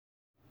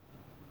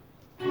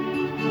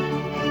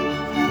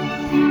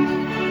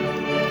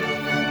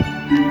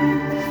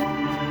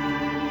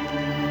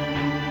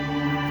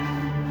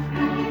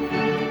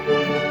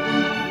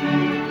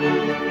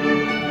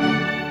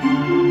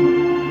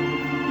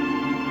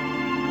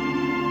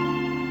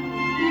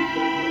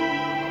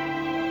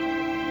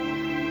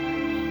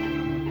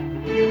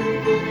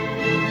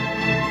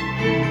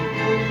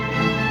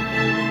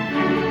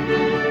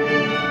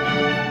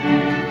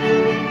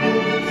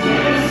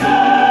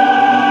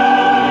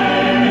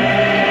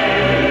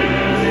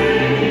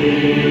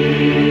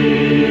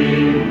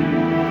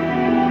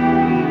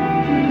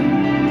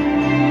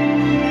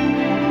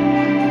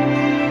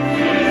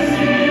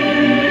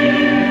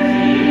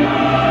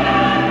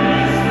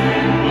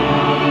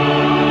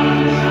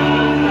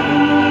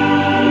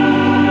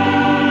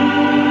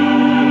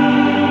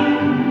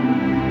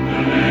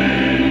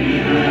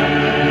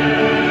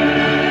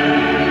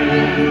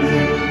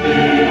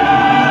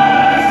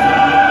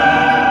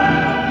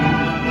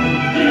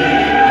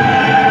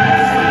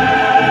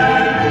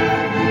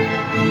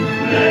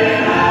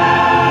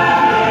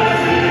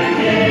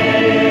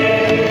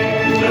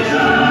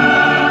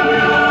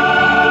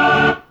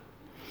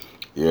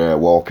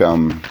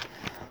welcome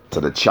to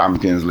the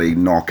Champions League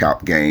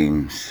knockout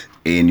games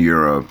in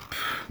Europe.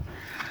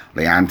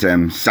 The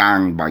anthem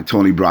sang by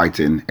Tony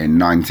Brighton in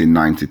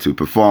 1992,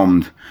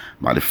 performed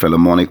by the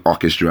Philharmonic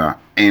Orchestra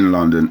in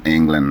London,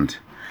 England.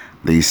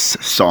 This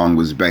song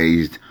was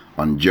based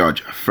on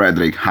Judge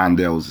Frederick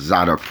Handel's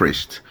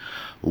Zadok-Christ.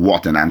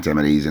 What an anthem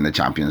it is in the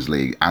Champions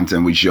League.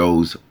 Anthem which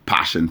shows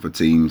passion for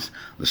teams,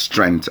 the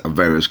strength of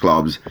various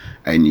clubs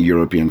in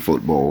European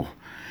football.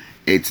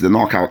 It's the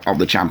knockout of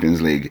the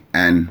Champions League,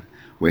 and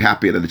we're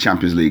happy that the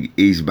Champions League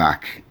is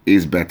back,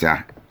 is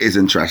better, is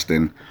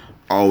interesting,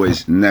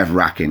 always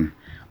nerve-wracking,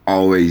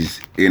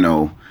 always,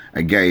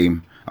 a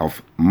game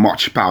of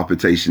much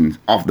palpitations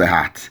of the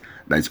heart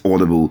that's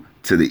audible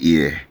to the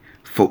ear.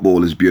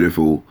 Football is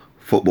beautiful.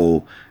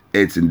 Football,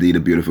 it's indeed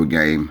a beautiful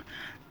game.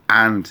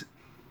 And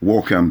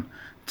welcome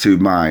to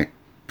my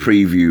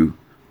preview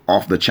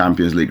of the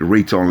Champions League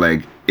return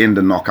leg in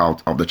the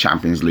knockout of the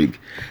Champions League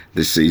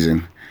this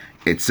season.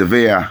 It's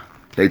Sevilla.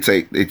 It's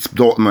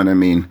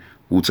Dortmund,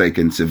 who take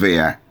in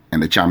Sevilla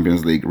in the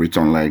Champions League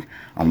return leg,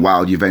 and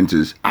while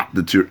Juventus at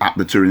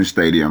the Turin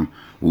Stadium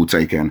will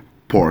take in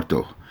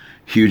Porto.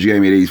 Huge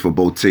game it is for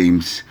both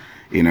teams.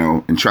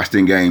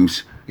 Interesting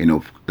games.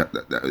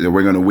 That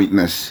we're going to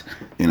witness.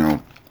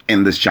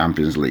 In this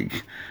Champions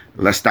League.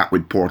 Let's start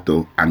with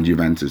Porto and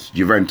Juventus.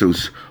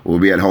 Juventus will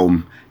be at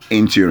home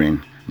in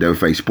Turin. They'll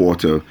face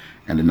Porto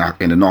in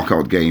the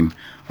knockout game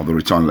of the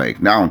return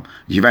leg. Now,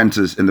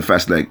 Juventus in the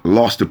first leg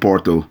lost to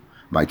Porto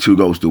by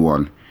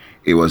 2-1.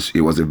 It was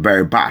a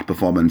very bad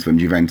performance from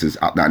Juventus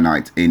at that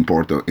night in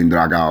Porto, in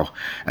Dragao.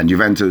 And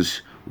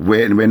Juventus,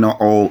 we're not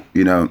all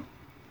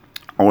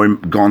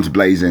guns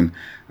blazing.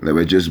 They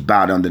were just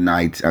bad on the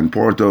night. And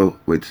Porto,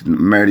 with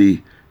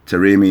Mehdi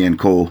Taremi and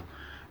co,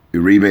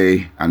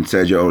 Uribe and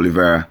Sergio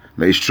Oliveira,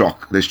 they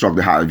struck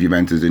the heart of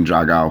Juventus in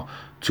Dragao.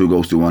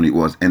 2-1 it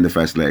was in the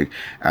first leg.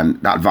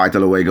 And that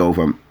vital away goal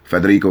from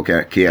Federico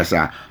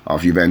Chiesa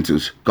of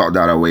Juventus got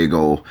that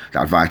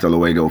vital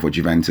away goal for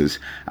Juventus.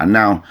 And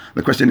now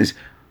the question is,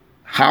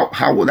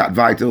 how will that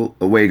vital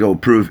away goal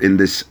prove in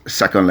this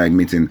second leg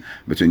meeting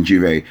between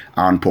Juve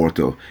and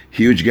Porto?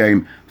 Huge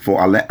game for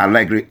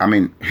Allegri.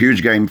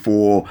 Huge game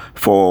for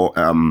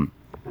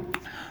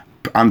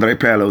Andrea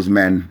Pirlo's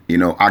men.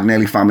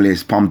 Agnelli family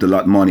has pumped a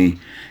lot of money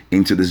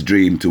into this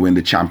dream to win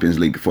the Champions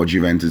League for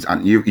Juventus,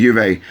 and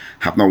Juve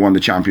have not won the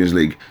Champions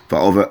League for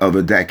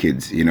over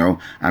decades.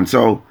 And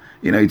so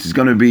it's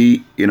going to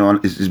be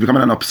it's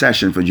becoming an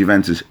obsession for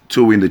Juventus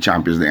to win the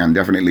Champions League, and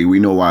definitely we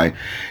know why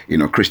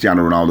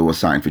Cristiano Ronaldo was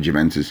signed for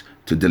Juventus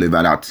to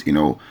deliver that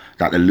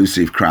that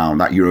elusive crown,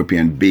 that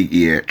European big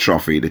ear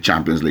trophy, the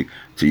Champions League,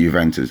 to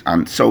Juventus.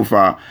 And so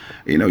far,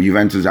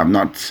 Juventus have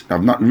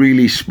not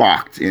really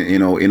sparked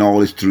in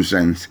all its true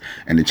sense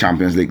in the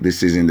Champions League this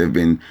season. They've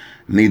been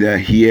neither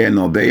here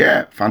nor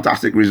there.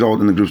 Fantastic result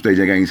in the group stage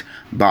against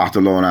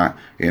Barcelona,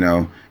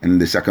 in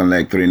the second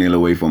leg, 3-0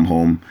 away from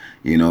home,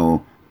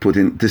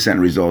 putting decent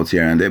results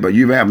here and there. But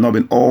Juve have not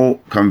been all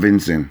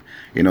convincing.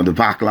 The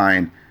back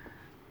line,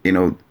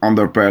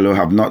 under Pirlo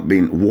have not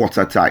been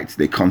watertight.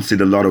 They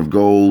concede a lot of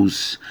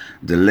goals.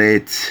 De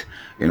Ligt,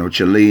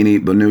 Cellini,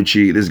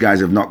 Bonucci, these guys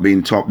have not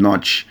been top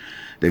notch.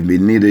 They've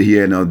been neither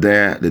here nor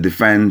there. The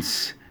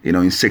defense,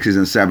 in sixes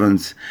and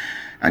sevens.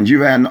 And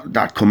Juve are not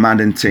that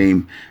commanding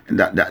team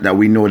that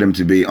we know them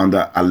to be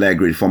under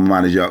Allegri, former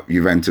manager of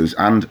Juventus.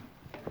 And,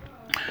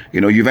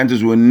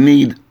 Juventus will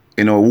need,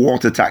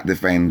 watertight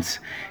defense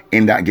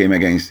in that game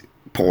against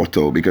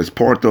Porto, because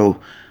Porto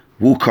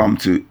will come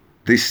to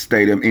this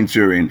stadium in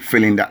Turin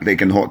feeling that they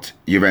can hurt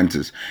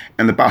Juventus.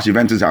 In the past,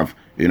 Juventus have,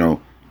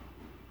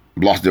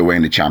 lost their way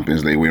in the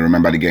Champions League. We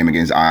remember the game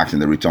against Ajax in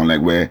the return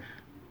leg where,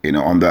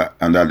 under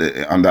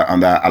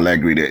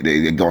Allegri,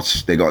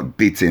 they got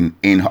beaten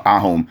in our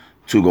home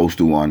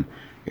 2-1.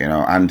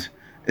 And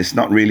it's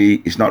not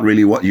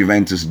really what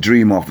Juventus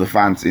dream of, the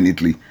fans in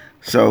Italy.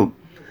 So,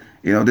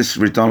 this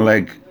return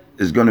leg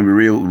is going to be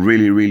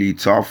really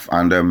tough,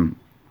 and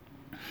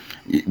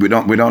we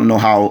don't know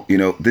how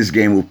this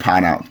game will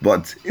pan out,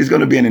 but it's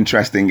going to be an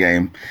interesting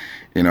game.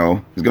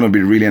 It's going to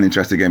be really an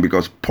interesting game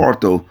because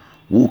Porto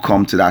will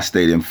come to that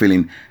stadium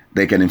feeling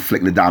they can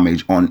inflict the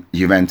damage on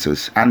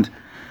Juventus. And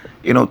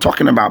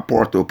talking about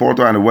Porto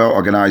are a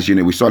well-organized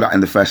unit. We saw that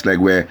in the first leg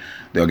where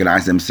they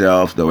organized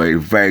themselves. They were a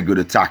very good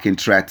attacking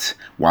threat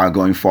while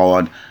going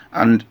forward.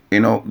 And,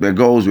 their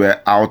goals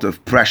were out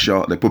of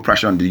pressure. They put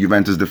pressure on the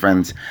Juventus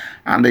defense,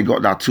 and they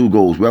got that 2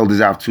 goals,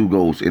 well-deserved 2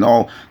 goals. In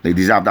all, they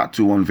deserve that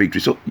 2-1 victory.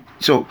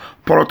 So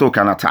Porto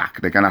can attack.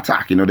 They can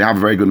attack. They have a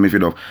very good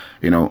midfield of,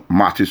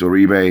 Matheus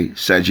Uribe,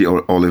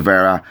 Sergio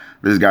Oliveira.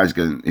 These guys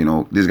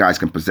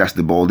can possess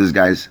the ball. These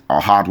guys are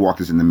hard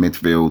workers in the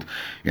midfield.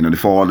 The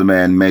forward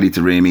men, Mehdi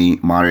Taremi,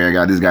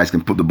 Mariega, these guys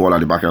can put the ball at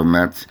the back of the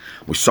net.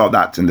 We saw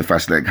that in the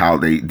first leg, how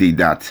they did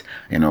that,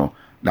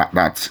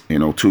 That's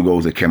 2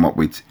 goals they came up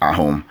with at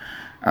home.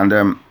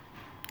 And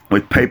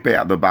with Pepe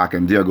at the back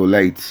and Diogo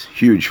Leite,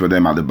 huge for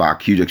them at the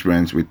back, huge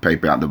experience with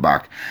Pepe at the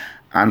back.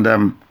 And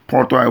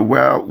Porto are a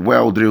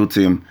well-drilled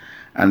team.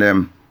 And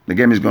the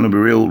game is going to be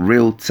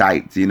real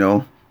tight,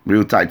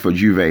 real tight for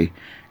Juve.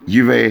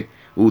 Juve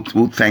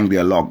will thank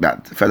their luck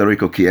that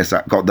Federico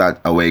Chiesa got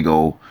that away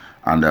goal,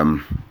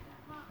 and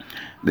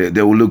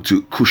they will look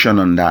to cushion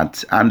on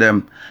that.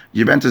 And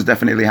Juventus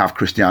definitely have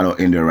Cristiano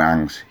in their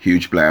ranks,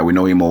 huge player. We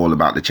know him all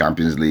about the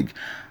Champions League,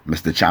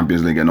 Mr.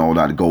 Champions League and all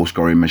that, goal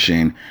scoring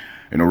machine.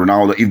 You know,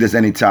 Ronaldo. If there's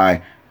any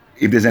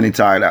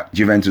tie that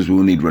Juventus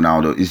will need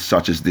Ronaldo, is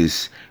such as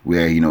this,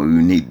 where you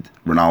need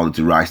Ronaldo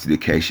to rise to the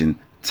occasion,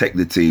 take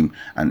the team,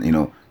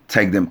 and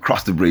take them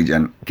cross the bridge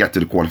and get to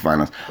the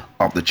quarterfinals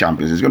of the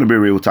Champions. It's going to be a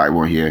real tight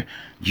one here.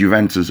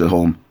 Juventus at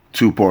home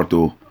to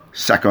Porto,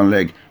 second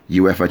leg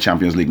UEFA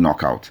Champions League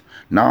knockout.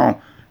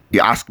 Now, you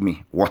ask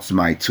me, what's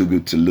my too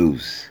good to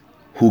lose?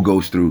 Who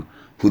goes through?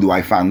 Who do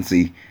I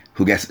fancy?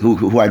 Who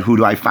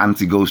do I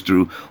fancy goes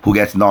through? Who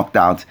gets knocked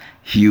out?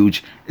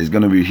 Huge. It's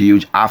going to be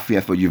huge. I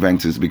fear for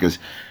Juventus because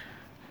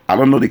I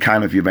don't know the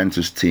kind of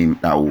Juventus team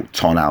that will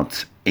turn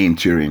out in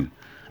Turin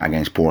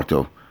against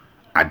Porto.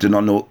 I do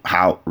not know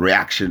how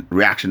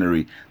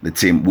reactionary the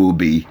team will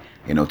be,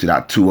 to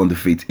that 2-1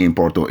 defeat in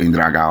Porto in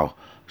Dragao.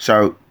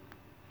 So,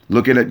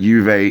 looking at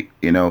Juve,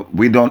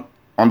 we don't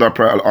under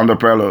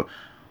Pirlo,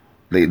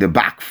 the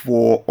back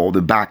four or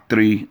the back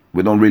three,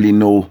 we don't really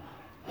know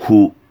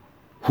who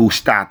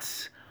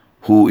starts,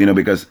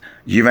 because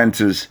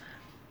Juventus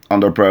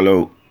under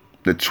Pirlo,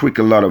 they tweak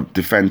a lot of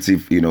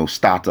defensive,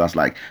 starters.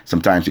 Like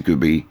sometimes it could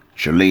be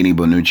Chiellini,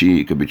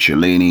 Bonucci, it could be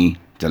Chiellini,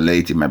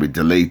 Delate, it might be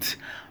Delate,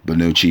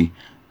 Bonucci.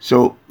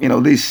 So,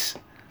 this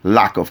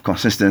lack of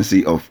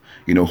consistency of,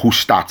 who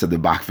starts at the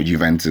back for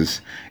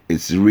Juventus,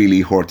 it's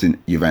really hurting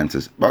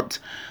Juventus. But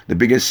the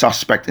biggest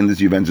suspect in this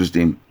Juventus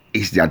team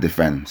is their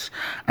defense.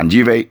 And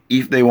Juve,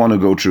 if they want to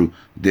go through,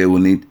 they will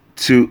need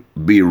to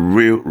be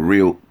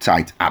real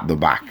tight at the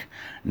back.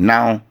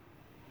 Now,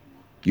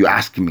 you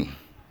ask me,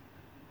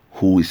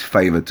 who is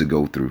favored to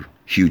go through?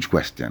 Huge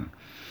question.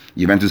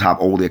 Juventus have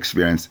all the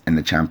experience in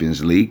the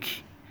Champions League.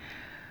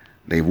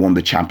 They've won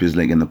the Champions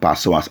League in the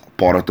past, so has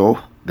Porto.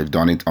 They've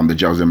done it under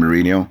Jose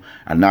Mourinho.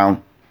 And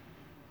now,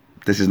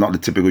 this is not the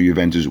typical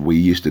Juventus we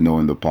used to know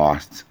in the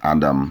past.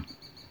 And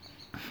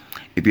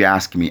if you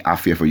ask me, I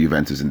fear for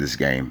Juventus in this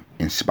game,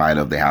 in spite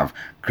of they have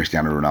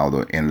Cristiano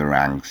Ronaldo in the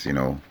ranks,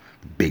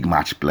 big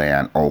match player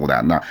and all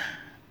that. Now,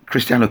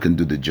 Cristiano can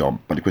do the job,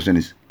 but the question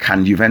is,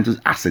 can Juventus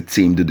as a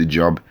team do the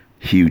job?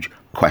 Huge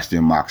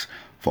question marks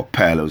for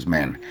Pirlo's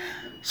men.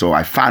 So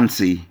I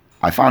fancy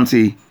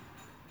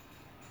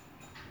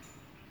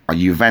a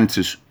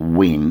Juventus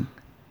win,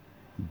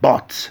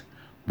 but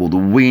will the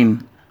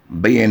win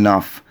be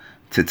enough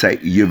to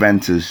take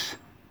Juventus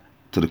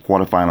to the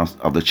quarterfinals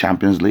of the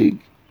Champions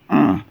League?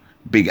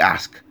 Big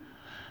ask.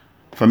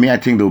 For me, I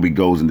think there will be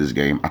goals in this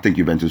game. I think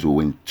Juventus will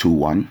win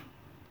 2-1.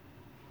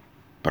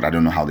 But I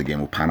don't know how the game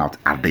will pan out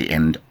at the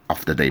end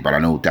of the day. But I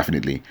know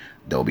definitely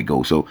there will be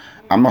goals. So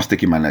I'm not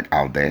sticking my neck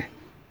out there,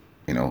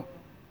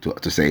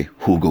 to say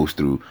who goes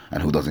through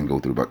and who doesn't go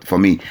through. But for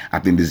me, I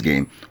think this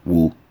game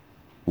will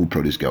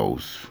produce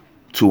goals.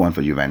 2-1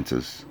 for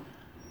Juventus.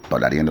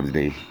 But at the end of the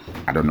day,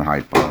 I don't know how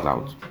it pans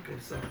out.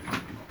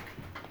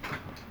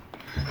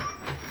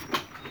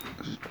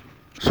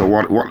 So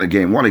what a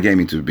game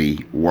it will be.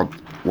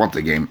 What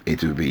a game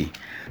it will be.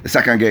 The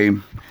second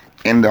game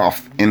in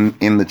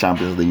the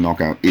Champions League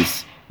knockout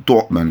is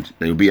Dortmund.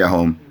 They will be at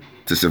home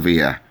to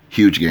Sevilla.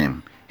 Huge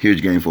game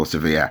for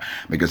Sevilla,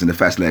 because in the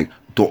first leg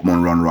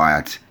Dortmund run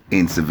riot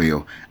in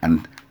Seville,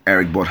 and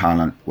Erling Braut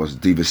Haaland was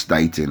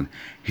devastating.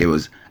 He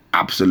was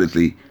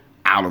absolutely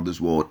out of this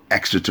world,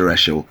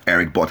 extraterrestrial.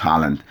 Erling Braut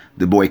Haaland,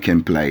 the boy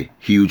can play.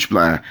 Huge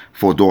player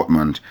for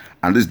Dortmund.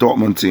 And this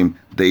Dortmund team,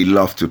 they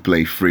love to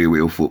play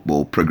free-wheel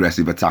football,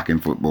 progressive attacking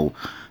football.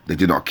 They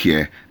do not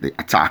care. They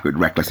attack with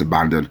reckless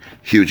abandon.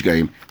 Huge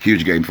game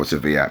for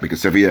Sevilla,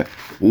 because Sevilla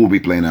will be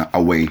playing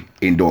away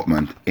in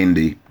Dortmund, in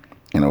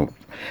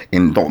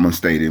Dortmund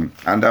Stadium.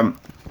 And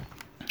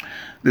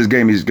this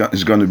game is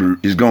going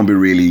to be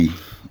really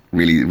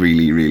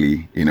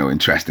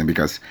interesting,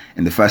 because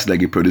in the first leg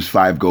he produced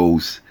 5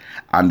 goals,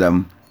 and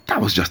that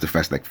was just the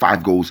first leg.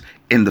 5 goals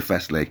in the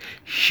first leg.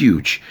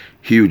 Huge.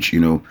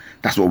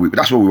 That's why we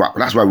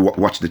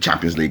watch the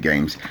Champions League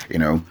games. We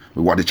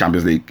watch the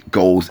Champions League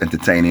goals,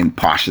 entertaining,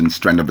 passion,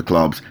 strength of the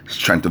clubs,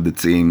 strength of the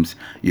teams.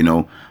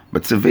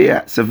 But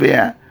Sevilla,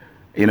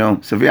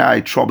 are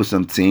a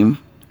troublesome team.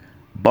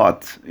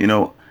 But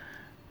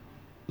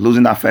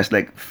losing that first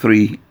leg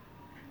 3-2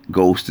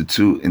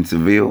 in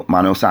Seville,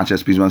 Manuel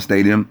Sanchez Pizjuan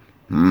Stadium.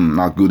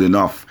 Not good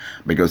enough,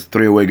 because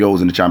 3 away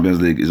goals in the Champions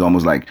League is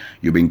almost like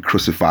you're being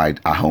crucified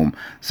at home.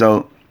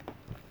 So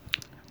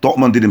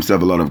Dortmund did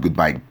himself a lot of good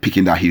by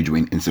picking that huge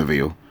win in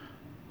Seville.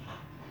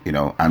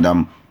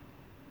 And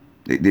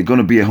they're going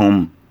to be at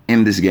home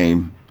in this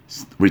game,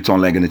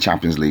 return leg in the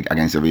Champions League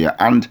against Sevilla,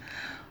 and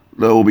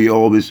there will be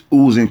always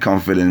oozing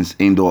confidence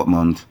in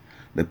Dortmund.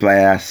 The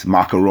players,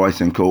 Marco Reus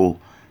and co,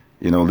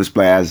 these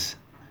players,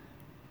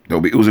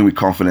 they'll be oozing with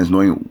confidence,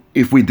 knowing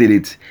if we did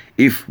it,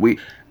 if we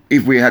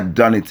had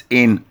done it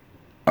in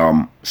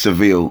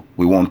Seville,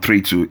 we won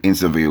 3-2 in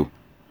Seville.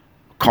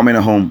 Coming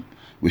at home,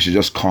 we should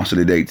just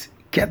consolidate,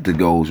 get the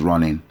goals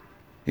running,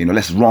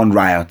 let's run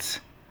riot,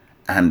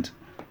 and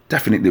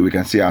definitely we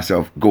can see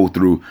ourselves go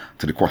through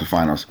to the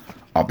quarterfinals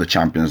of the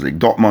Champions League.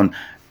 Dortmund,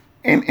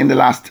 in the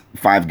last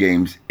 5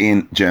 games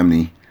in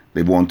Germany,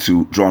 they've won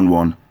 2, drawn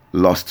 1,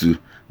 lost 2.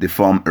 They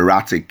form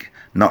erratic,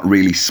 not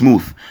really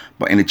smooth.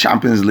 But in the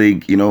Champions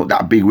League,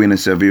 that big win in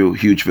Seville,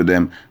 huge for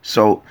them.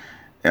 So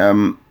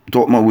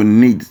Dortmund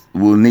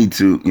will need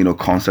to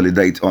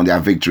consolidate on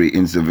their victory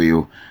in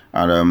Seville.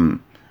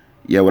 And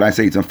would I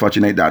say it's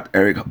unfortunate that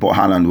Eric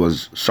Haaland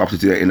was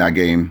substituted in that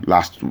game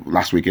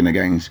last weekend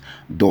against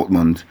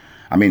Dortmund.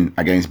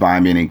 Against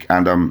Bayern Munich,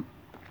 and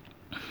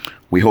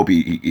we hope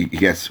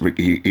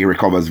he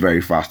recovers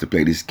very fast to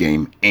play this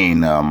game in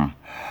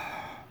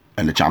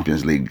the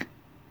Champions League.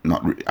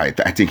 I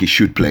think he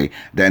should play.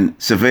 Then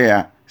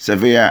Sevilla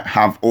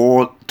have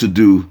all to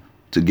do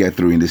to get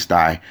through in this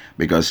tie,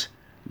 because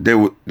they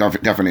will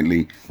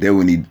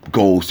need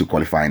goals to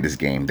qualify in this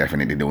game.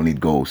 Definitely they will need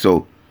goals.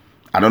 So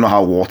I don't know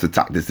how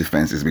watertight this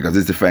defense is, because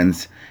this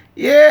defense,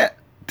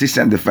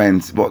 decent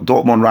defense, but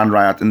Dortmund ran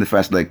riot in the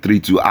first leg,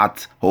 3-2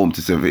 at home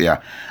to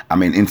Sevilla.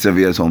 In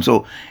Sevilla's home.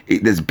 So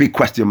there's big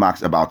question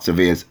marks about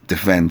Sevilla's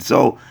defense.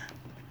 So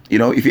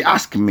if you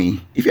ask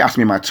me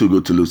my 2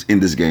 good to lose in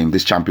this game,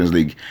 this Champions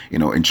League,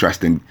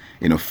 interesting,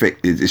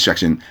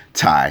 distraction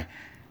tie,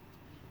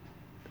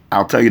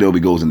 I'll tell you there'll be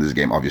goals in this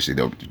game. Obviously,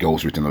 there'll be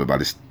goals written all about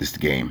this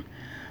game.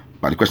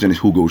 But the question is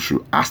who goes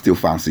through. I still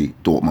fancy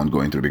Dortmund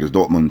going through, because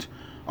Dortmund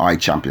are a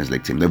Champions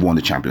League team. They've won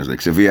the Champions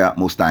League. Sevilla,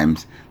 most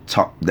times,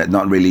 they're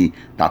not really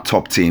that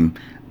top team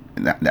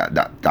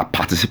that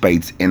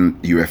participates in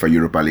UEFA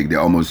Europa League. They're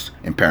almost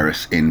in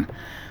Paris,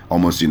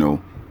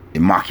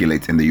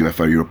 immaculate in the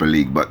UEFA Europa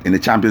League, but in the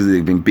Champions League,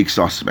 they've been big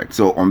suspects.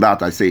 So on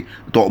that, I say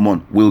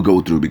Dortmund will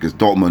go through, because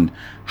Dortmund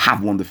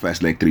have won the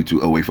first leg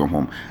 3-2 away from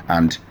home,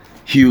 and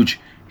huge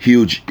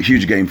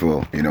game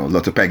for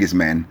Lopetegui's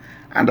men.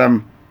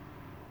 And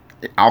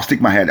I'll stick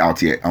my head out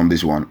here on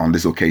this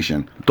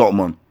occasion.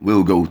 Dortmund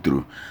will go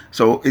through.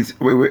 So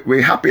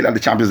we're happy that the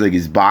Champions League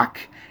is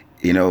back.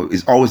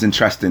 It's always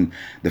interesting,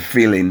 the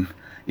feeling.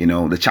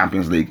 The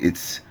Champions League.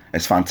 It's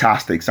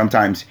fantastic.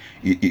 Sometimes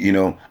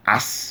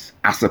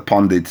as the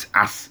pundits,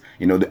 ask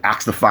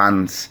the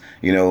fans,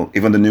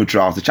 even the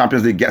neutrals, the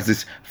Champions League gets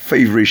this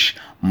feverish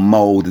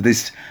mode,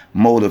 this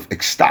mode of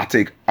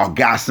ecstatic,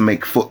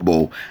 orgasmic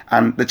football.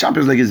 And the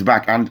Champions League is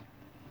back, and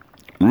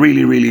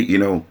really,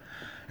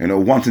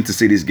 wanting to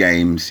see these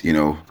games,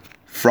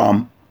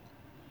 from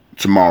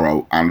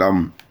tomorrow.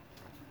 And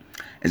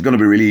it's going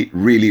to be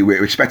really,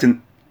 we're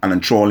expecting an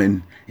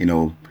enthralling,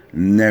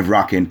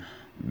 nerve-wracking,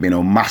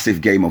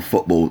 massive game of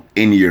football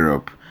in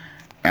Europe.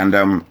 And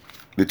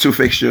the 2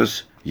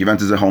 fixtures,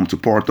 Juventus are home to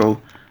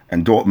Porto,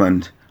 and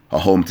Dortmund are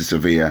home to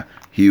Sevilla.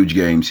 Huge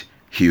games,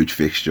 huge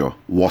fixture.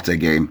 What a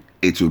game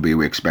it will be,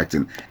 we're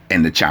expecting,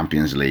 in the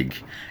Champions League.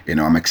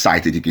 I'm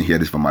excited. You can hear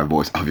this from my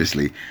voice,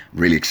 obviously.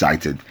 Really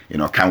excited.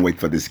 Can't wait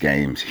for these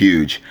games.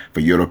 Huge for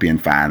European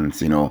fans.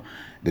 The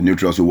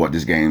neutrals who watch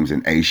these games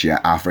in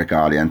Asia,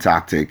 Africa, the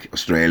Antarctic,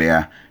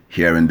 Australia,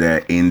 here and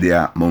there,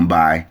 India,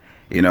 Mumbai.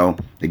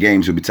 The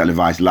games will be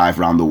televised live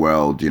around the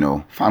world.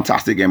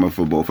 Fantastic game of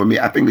football. For me,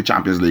 I think the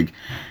Champions League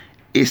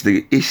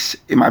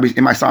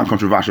it might sound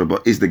controversial,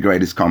 but it's the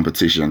greatest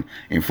competition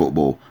in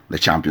football. The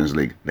Champions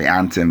League. The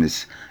anthem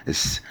is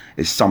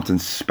something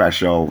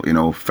special.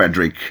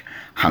 Frederick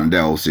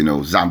Handel's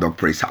Zandok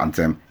Praise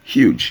anthem,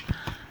 huge.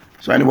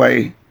 So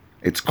anyway,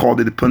 it's Call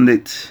It The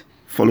Pundit.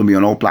 Follow me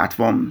on all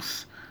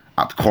platforms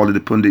at Call It The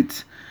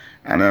Pundit,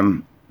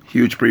 and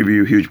huge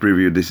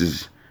preview. This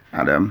is,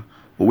 and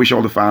we wish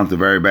all the fans the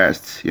very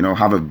best.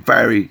 Have a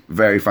very,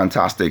 very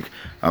fantastic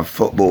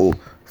football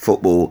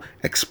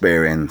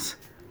experience.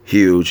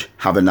 Huge.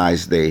 Have a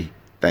nice day.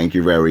 Thank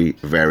you very,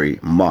 very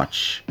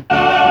much.